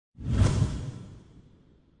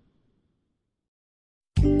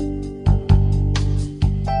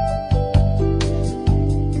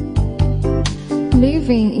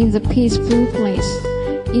Living in the peaceful place,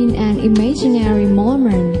 in an imaginary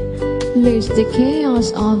moment, lose the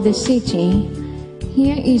chaos of the city.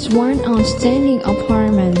 Here is one outstanding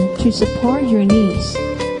apartment to support your needs.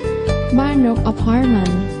 Baan Nok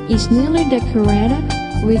Apartment is newly decorated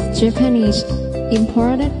with Japanese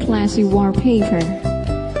imported classy wallpaper.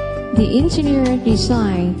 The interior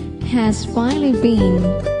design has finally been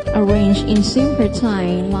arranged in simple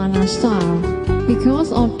Thai Lanna style.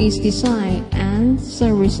 Because of its design and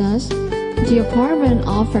services, the apartment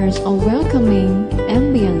offers a welcoming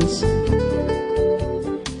ambience.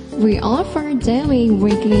 We offer daily,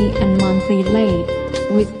 weekly, and monthly late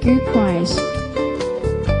with good price.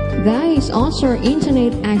 There is also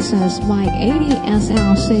internet access by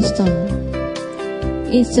ADSL system.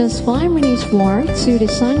 It's just 5 minutes walk to the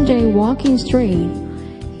Sunday walking street.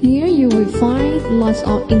 Here you will find lots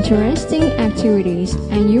of interesting activities,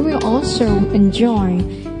 and you will also enjoy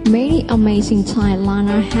many amazing Thai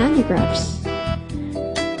Lanna handicrafts.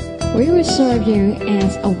 We will serve you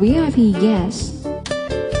as a VIP guest.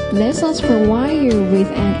 Let us provide you with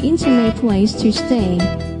an intimate place to stay